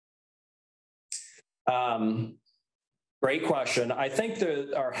 Great question. I think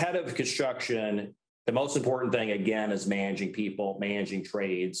our head of construction, the most important thing, again, is managing people, managing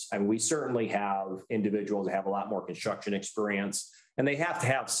trades. And we certainly have individuals that have a lot more construction experience, and they have to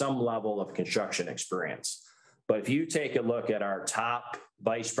have some level of construction experience. But if you take a look at our top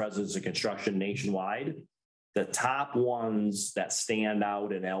vice presidents of construction nationwide, the top ones that stand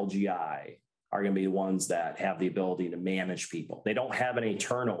out in LGI are going to be the ones that have the ability to manage people. They don't have any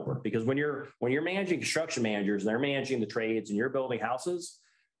turnover, because when you're managing construction managers and they're managing the trades and you're building houses,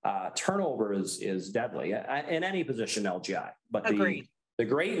 turnover is deadly in any position in LGI. But Agreed. the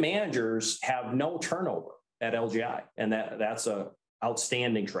great managers have no turnover at LGI, and that's a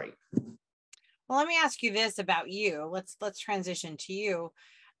outstanding trait. Well, let me ask you this about you. Let's transition to you.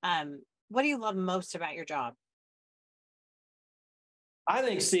 What do you love most about your job? I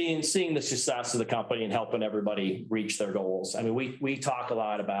think seeing the success of the company and helping everybody reach their goals. I mean, we talk a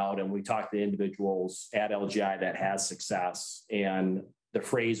lot about, and we talk to individuals at LGI that has success. And the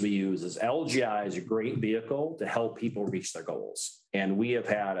phrase we use is LGI is a great vehicle to help people reach their goals. And we have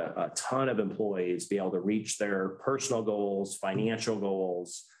had a ton of employees be able to reach their personal goals, financial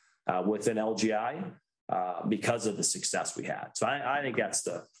goals within LGI because of the success we had. So I think that's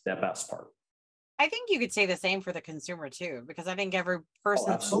the best part. I think you could say the same for the consumer too, because I think every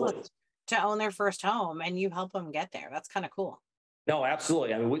person wants to own their first home and you help them get there. That's kind of cool. No,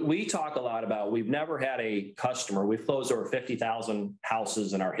 absolutely. I mean, we talk a lot about, we've never had a customer, we've closed over 50,000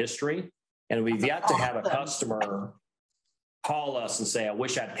 houses in our history, and we've yet to have a customer call us and say, I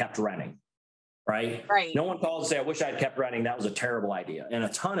wish I'd kept renting. Right. No one calls and say, I wish I'd kept renting. That was a terrible idea. And a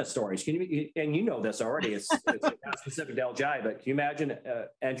ton of stories. And you know this already, it's not specific to LGI, but can you imagine an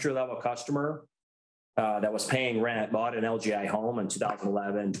entry-level customer that was paying rent, bought an LGI home in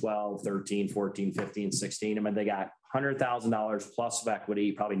 2011, 12, 13, 14, 15, 16. I mean, they got $100,000 plus of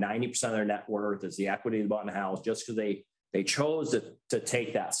equity, probably 90% of their net worth is the equity they bought in the house, just because they chose to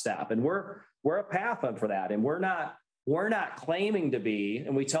take that step. And we're a path for that. And we're not claiming to be,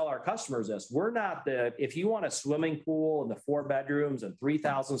 and we tell our customers this, we're not if you want a swimming pool and the 4 bedrooms and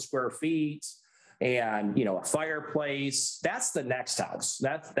 3,000 square feet and, a fireplace, that's the next house.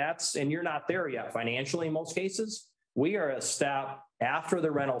 And you're not there yet financially in most cases. We are a step after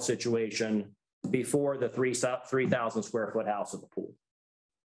the rental situation before the 3,000 square foot house with the pool.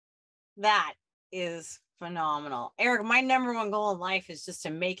 That is phenomenal. Eric, my number one goal in life is just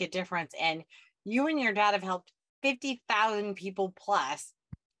to make a difference. And you and your dad have helped 50,000 people plus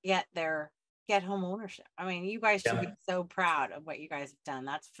get home ownership. I mean, you guys should be so proud of what you guys have done.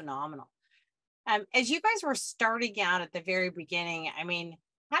 That's phenomenal. As you guys were starting out at the very beginning, I mean,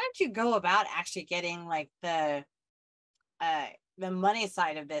 how did you go about actually getting like the money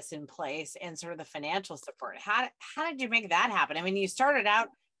side of this in place and sort of the financial support? How did you make that happen? I mean, you started out,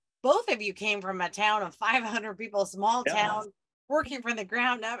 both of you came from a town of 500 people, small town, working from the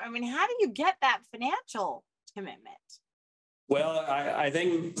ground up. I mean, how do you get that financial commitment? Well, I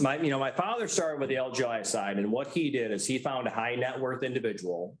think my father started with the LGI side, and what he did is he found a high net worth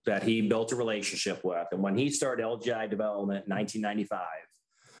individual that he built a relationship with. And when he started LGI development in 1995,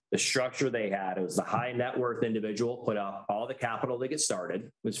 the structure they had, it was the high net worth individual put up all the capital to get started,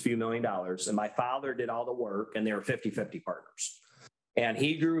 it was a few $1 million. And my father did all the work, and they were 50-50 partners. And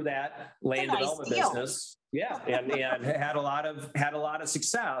he grew that land development business. Yeah. And had a lot of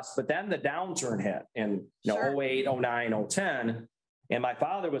success, but then the downturn hit in 08, 09, 010. And my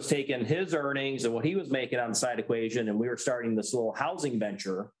father was taking his earnings and what he was making on the side equation. And we were starting this little housing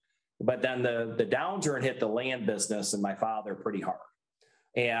venture, but then the downturn hit the land business and my father pretty hard.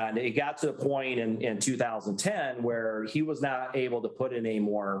 And it got to the point in 2010 where he was not able to put in any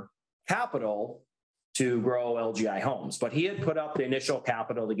more capital to grow LGI Homes, but he had put up the initial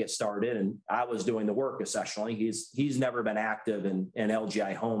capital to get started, and I was doing the work essentially. He's never been active in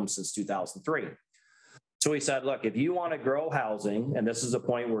LGI Homes since 2003. So he said, look, if you want to grow housing, and this is a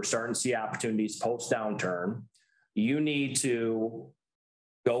point where we're starting to see opportunities post downturn, you need to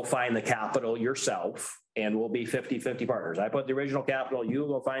go find the capital yourself, and we'll be 50-50 partners. I put the original capital, you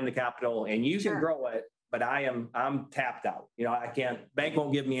go find the capital, and you can grow it, but I'm tapped out. I can't, bank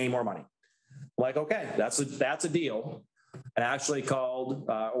won't give me any more money. Like, okay, that's a deal. And I actually called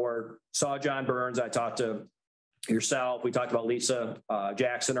or saw John Burns. I talked to yourself. We talked about Lisa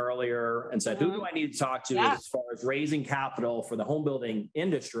Jackson earlier and said, who do I need to talk to as far as raising capital for the home building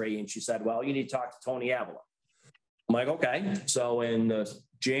industry? And she said, well, you need to talk to Tony Avila. I'm like, okay. So in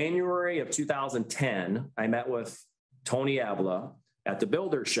January of 2010, I met with Tony Avila at the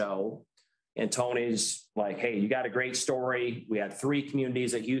Builder Show. And Tony's like, hey, you got a great story. We had 3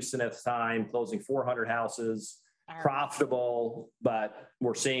 communities at Houston at the time, closing 400 houses, profitable, but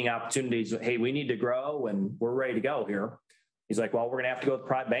we're seeing opportunities. Hey, we need to grow and we're ready to go here. He's like, well, we're going to have to go with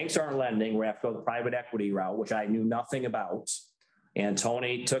private banks aren't lending. We're going to have to go the private equity route, which I knew nothing about. And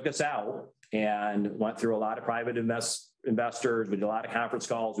Tony took us out and went through a lot of private investors. We did a lot of conference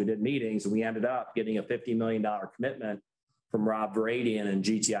calls. We did meetings, and we ended up getting a $50 million commitment from Rob Varadian and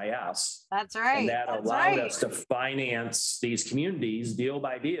GTIS. That's right. And that allowed us to finance these communities deal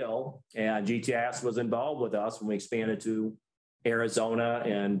by deal. And GTIS was involved with us when we expanded to Arizona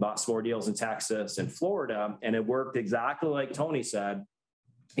and bought some more deals in Texas and Florida. And it worked exactly like Tony said.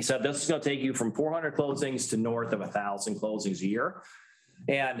 He said, this is going to take you from 400 closings to north of 1,000 closings a year.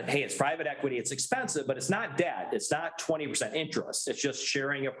 And hey, it's private equity. It's expensive, but it's not debt. It's not 20% interest. It's just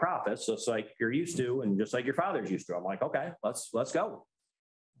sharing a profit. So it's like you're used to, and just like your father's used to. I'm like, okay, let's go.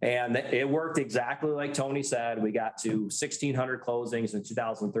 And it worked exactly like Tony said. We got to 1,600 closings in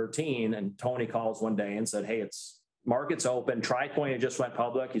 2013. And Tony calls one day and said, hey, it's market's open. TriPoint just went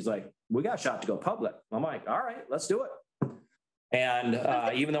public. He's like, we got a shot to go public. I'm like, all right, let's do it. And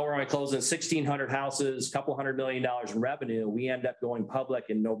even though we're only closing 1,600 houses, a couple $100 million in revenue, we end up going public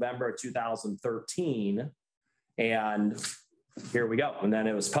in November of 2013. And here we go. And then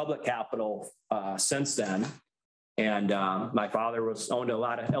it was public capital since then. And my father owned a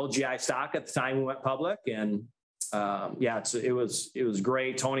lot of LGI stock at the time we went public. And yeah, it was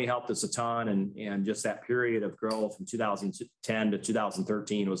great. Tony helped us a ton. And just that period of growth from 2010 to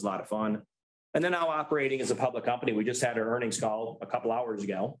 2013 was a lot of fun. And then now operating as a public company, we just had our earnings call a couple hours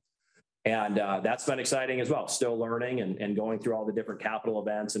ago. And that's been exciting as well. Still learning and going through all the different capital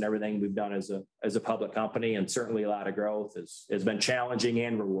events and everything we've done as a public company. And certainly a lot of growth has been challenging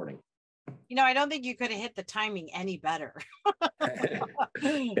and rewarding. You know, I don't think you could have hit the timing any better.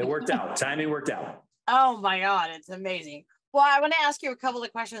 It worked out. Timing worked out. Oh my God, it's amazing. Well, I want to ask you a couple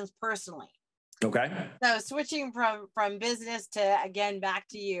of questions personally. Okay. So switching from business to, again, back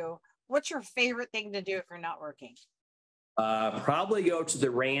to you. What's your favorite thing to do if you're not working? Probably go to the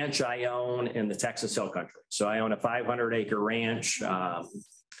ranch I own in the Texas Hill Country. So I own a 500-acre ranch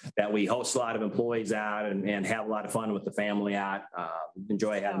that we host a lot of employees at and have a lot of fun with the family at.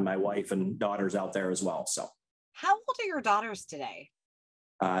 Enjoy having my wife and daughters out there as well. So, how old are your daughters today?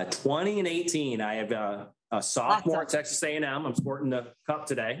 20 and 18. I have a sophomore at Texas A&M. I'm sporting the cup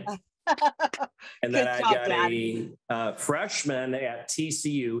today. And then I got a freshman at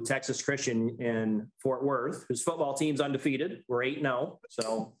TCU, Texas Christian in Fort Worth, whose football team's undefeated. We're 8-0.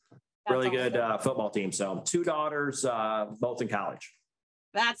 So really good football team. So 2 daughters, both in college.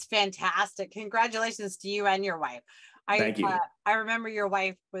 That's fantastic. Congratulations to you and your wife. Thank you. I remember your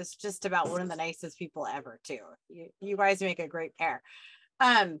wife was just about one of the nicest people ever too. You guys make a great pair.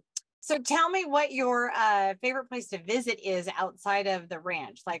 So tell me what your favorite place to visit is outside of the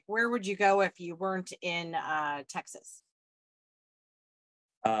ranch. Like, where would you go if you weren't in Texas?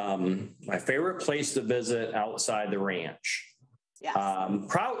 My favorite place to visit outside the ranch. Yes.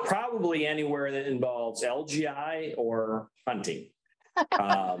 Probably anywhere that involves LGI or hunting.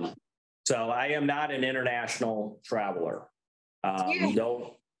 So I am not an international traveler. I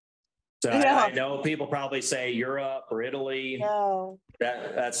know people probably say Europe or Italy. No.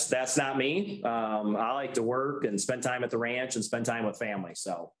 That's not me. I like to work and spend time at the ranch and spend time with family.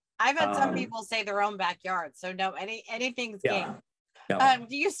 So I've had some people say their own backyard. So no, anything's game. No.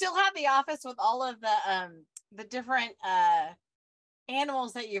 Do you still have the office with all of the different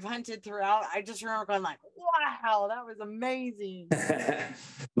animals that you've hunted throughout? I just remember going like, wow, that was amazing.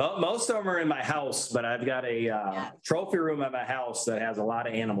 Most of them are in my house, but I've got a trophy room at my house that has a lot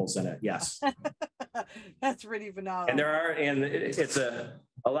of animals in it. Yes. That's pretty phenomenal. And it's a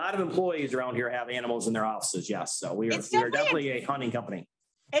lot of employees around here have animals in their offices. Yes. So we are definitely a hunting company.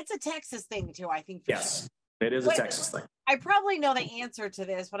 It's a Texas thing too, I think. Yes, sure. It is a Texas thing. I probably know the answer to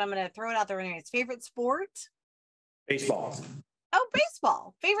this, but I'm going to throw it out there anyways. Favorite sport? Baseball. Oh,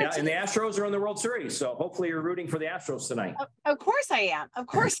 baseball. Favorite team? And the Astros are in the World Series, so hopefully you're rooting for the Astros tonight. Of course I am. Of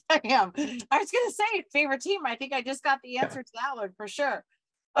course I am. I was going to say favorite team. I think I just got the answer to that one for sure.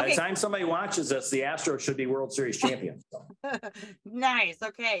 By the time somebody watches this, the Astros should be World Series champions. So. Nice.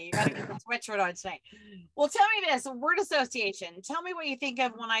 Okay, you got to get the sweatshirt on tonight. Well, tell me this word association. Tell me what you think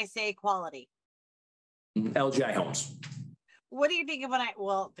of when I say quality. LGI Homes. What do you think of when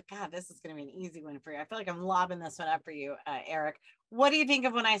God, this is going to be an easy one for you. I feel like I'm lobbing this one up for you, Eric. What do you think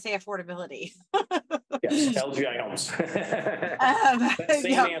of when I say affordability? Yes, LGI Homes.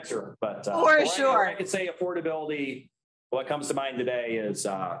 Same answer, but for sure. I could say affordability. What comes to mind today is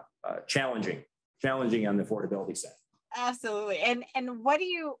challenging on the affordability side. Absolutely. And what do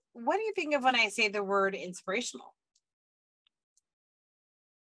you think of when I say the word inspirational?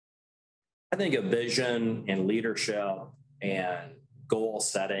 I think of vision and leadership and goal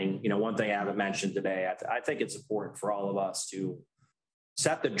setting. You know, one thing I haven't mentioned today, I think it's important for all of us to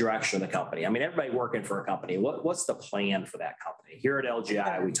set the direction of the company. I mean, everybody working for a company, what's the plan for that company? Here at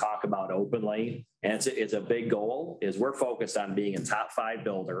LGI, we talk about openly, and it's a big goal, is we're focused on being a top 5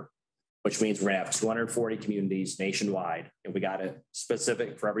 builder, which means we're gonna have 240 communities nationwide. And we got it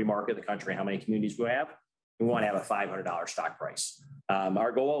specific for every market in the country, how many communities we have. We want to have a $500 stock price.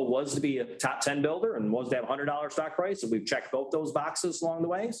 Our goal was to be a top 10 builder and was to have a $100 stock price. And we've checked both those boxes along the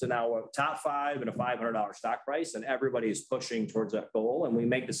way. So now we're top 5 and a $500 stock price, and everybody is pushing towards that goal. And we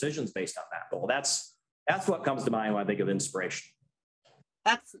make decisions based on that goal. That's what comes to mind when I think of inspiration.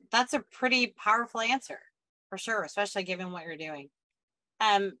 That's a pretty powerful answer for sure, especially given what you're doing.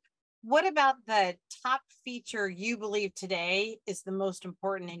 What about the top feature you believe today is the most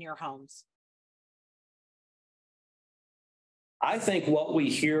important in your homes? I think what we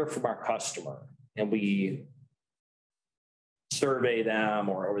hear from our customer, and we survey them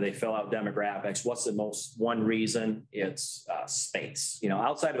or they fill out demographics, what's the most one reason? It's space.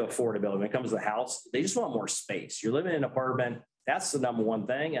 Outside of affordability, when it comes to the house, they just want more space. You're living in an apartment. That's the number one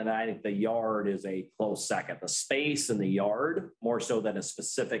thing. And I think the yard is a close second. The space in the yard, more so than a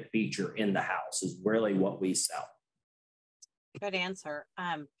specific feature in the house, is really what we sell. Good answer.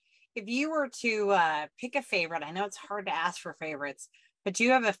 If you were to pick a favorite, I know it's hard to ask for favorites, but do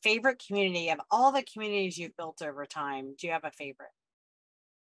you have a favorite community of all the communities you've built over time? Do you have a favorite?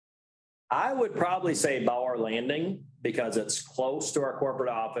 I would probably say Bauer Landing, because it's close to our corporate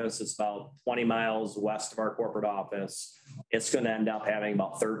office. It's about 20 miles west of our corporate office. It's going to end up having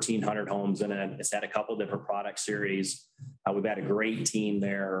about 1,300 homes in it. It's had a couple different product series. We've had a great team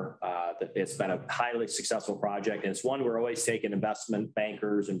there. It's been a highly successful project. And it's one we're always taking investment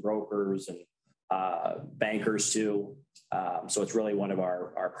bankers and brokers and bankers to. So it's really one of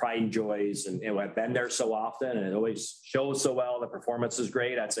our pride and joys. And I've been there so often, and it always shows so well. The performance is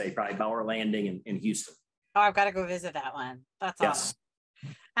great. I'd say probably Bauer Landing in Houston. Oh, I've got to go visit that one. That's yes.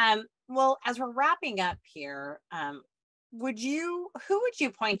 Awesome. Well, as we're wrapping up here, who would you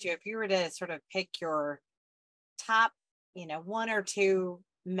point to if you were to sort of pick your top, one or two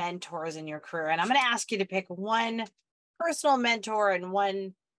mentors in your career? And I'm going to ask you to pick one personal mentor and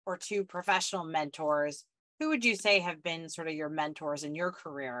one or two professional mentors. Who would you say have been sort of your mentors in your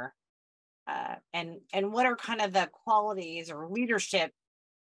career? And what are kind of the qualities or leadership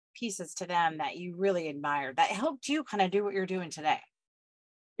pieces to them that you really admired that helped you kind of do what you're doing today?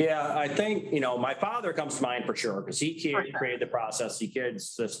 Yeah, I think, my father comes to mind for sure, because he created the process, he created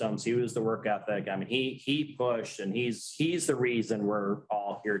systems, he was the work ethic. I mean, he pushed, and he's the reason we're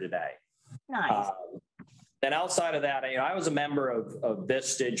all here today. Nice. Then outside of that, I was a member of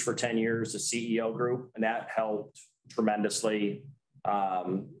Vistage for 10 years, the CEO group, and that helped tremendously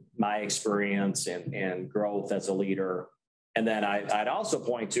my experience and growth as a leader. And then I'd also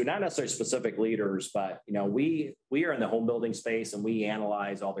point to not necessarily specific leaders, but we are in the home building space, and we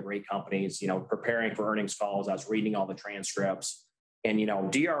analyze all the great companies. Preparing for earnings calls, I was reading all the transcripts, and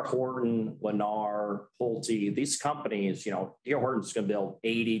D.R. Horton, Lennar, Pulte, these companies. D.R. Horton's going to build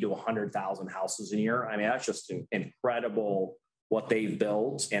 80 to 100,000 houses a year. I mean, that's just incredible what they've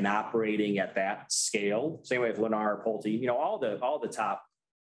built and operating at that scale. Same way with Lennar, Pulte, all the top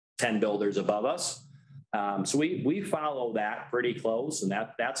 10 builders above us. So we follow that pretty close, and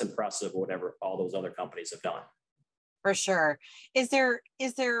that's impressive, whatever all those other companies have done. For sure. Is there,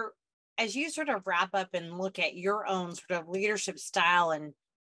 as you sort of wrap up and look at your own sort of leadership style and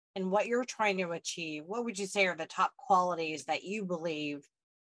what you're trying to achieve, what would you say are the top qualities that you believe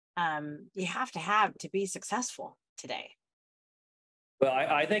you have to be successful today? Well,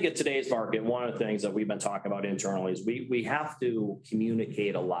 I think in today's market, one of the things that we've been talking about internally is we have to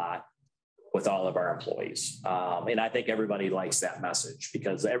communicate a lot with all of our employees. And I think everybody likes that message,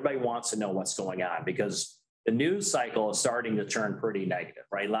 because everybody wants to know what's going on, because the news cycle is starting to turn pretty negative,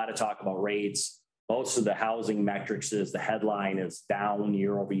 right? A lot of talk about rates. Most of the housing metrics the headline is down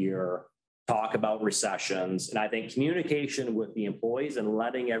year over year, talk about recessions. And I think communication with the employees and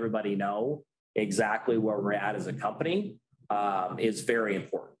letting everybody know exactly where we're at as a company is very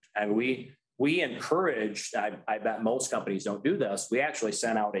important. And we encouraged, I bet most companies don't do this, we actually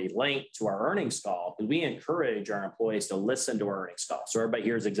sent out a link to our earnings call, and we encourage our employees to listen to our earnings call. So everybody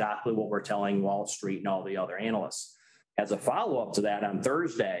hears exactly what we're telling Wall Street and all the other analysts. As a follow-up to that, on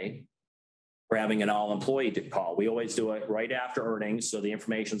Thursday, we're having an all-employee call. We always do it right after earnings, so the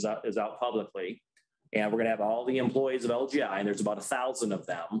information is out publicly. And we're going to have all the employees of LGI, and there's about 1,000 of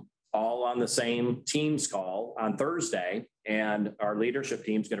them, all on the same Teams call on Thursday. And our leadership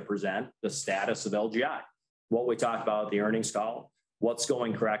team is going to present the status of LGI, what we talked about at the earnings call, what's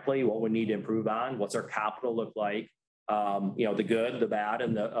going correctly, what we need to improve on, what's our capital look like, the good, the bad,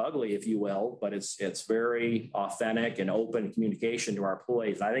 and the ugly, if you will. But it's very authentic and open communication to our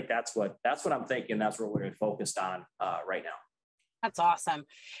employees. I think that's what I'm thinking. That's what we're focused on right now. That's awesome.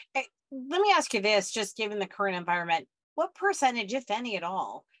 Hey, let me ask you this, just given the current environment, what percentage, if any at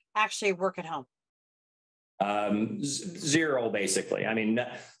all, actually work at home? Zero, basically. I mean,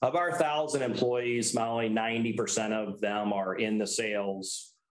 of our 1,000 employees, Molly, 90% of them are in the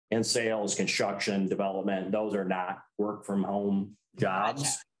sales, construction, development. Those are not work from home jobs.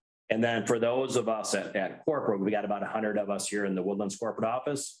 Gotcha. And then for those of us at corporate, we got about 100 of us here in the Woodlands corporate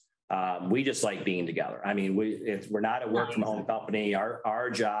office. We just like being together. I mean, we're not a work from home company. Our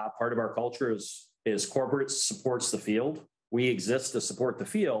job, part of our culture is corporate supports the field. We exist to support the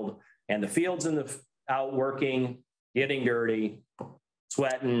field, and the field's out working, getting dirty,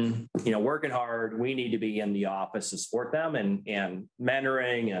 sweating, working hard. We need to be in the office to support them and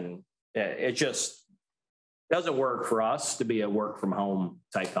mentoring. And it just doesn't work for us to be a work from home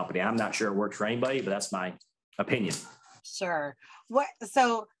type company. I'm not sure it works for anybody, but that's my opinion. Sure.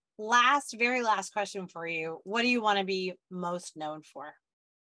 So very last question for you. What do you want to be most known for?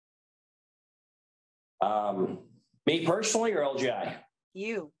 Me personally or LGI?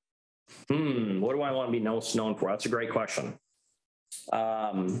 You. What do I want to be most known for? That's a great question.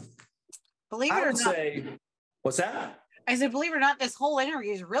 Believe it I or would not, say, what's that? I said, believe it or not, this whole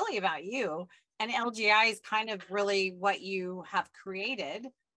interview is really about you, and LGI is kind of really what you have created,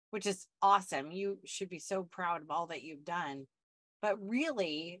 which is awesome. You should be so proud of all that you've done. But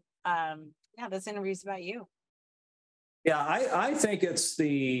really, this interview is about you. Yeah, I think it's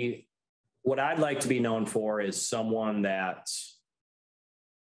what I'd like to be known for is someone that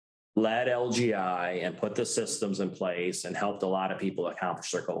led LGI and put the systems in place and helped a lot of people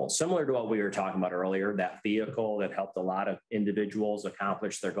accomplish their goals. Similar to what we were talking about earlier, that vehicle that helped a lot of individuals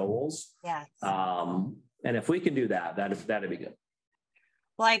accomplish their goals. Yes. And if we can do that, that'd be good.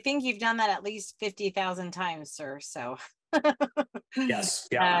 Well, I think you've done that at least 50,000 times, sir. So yes.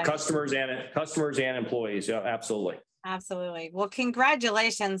 Yeah. Customers and employees. Yeah, absolutely. Absolutely. Well,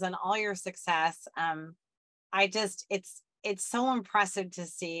 congratulations on all your success. It's so impressive to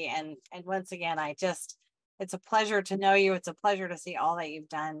see. And once again, it's a pleasure to know you. It's a pleasure to see all that you've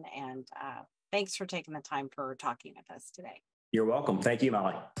done. And thanks for taking the time for talking with us today. You're welcome. Thank you,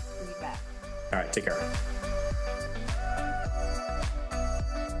 Molly. You bet. All right. Take care.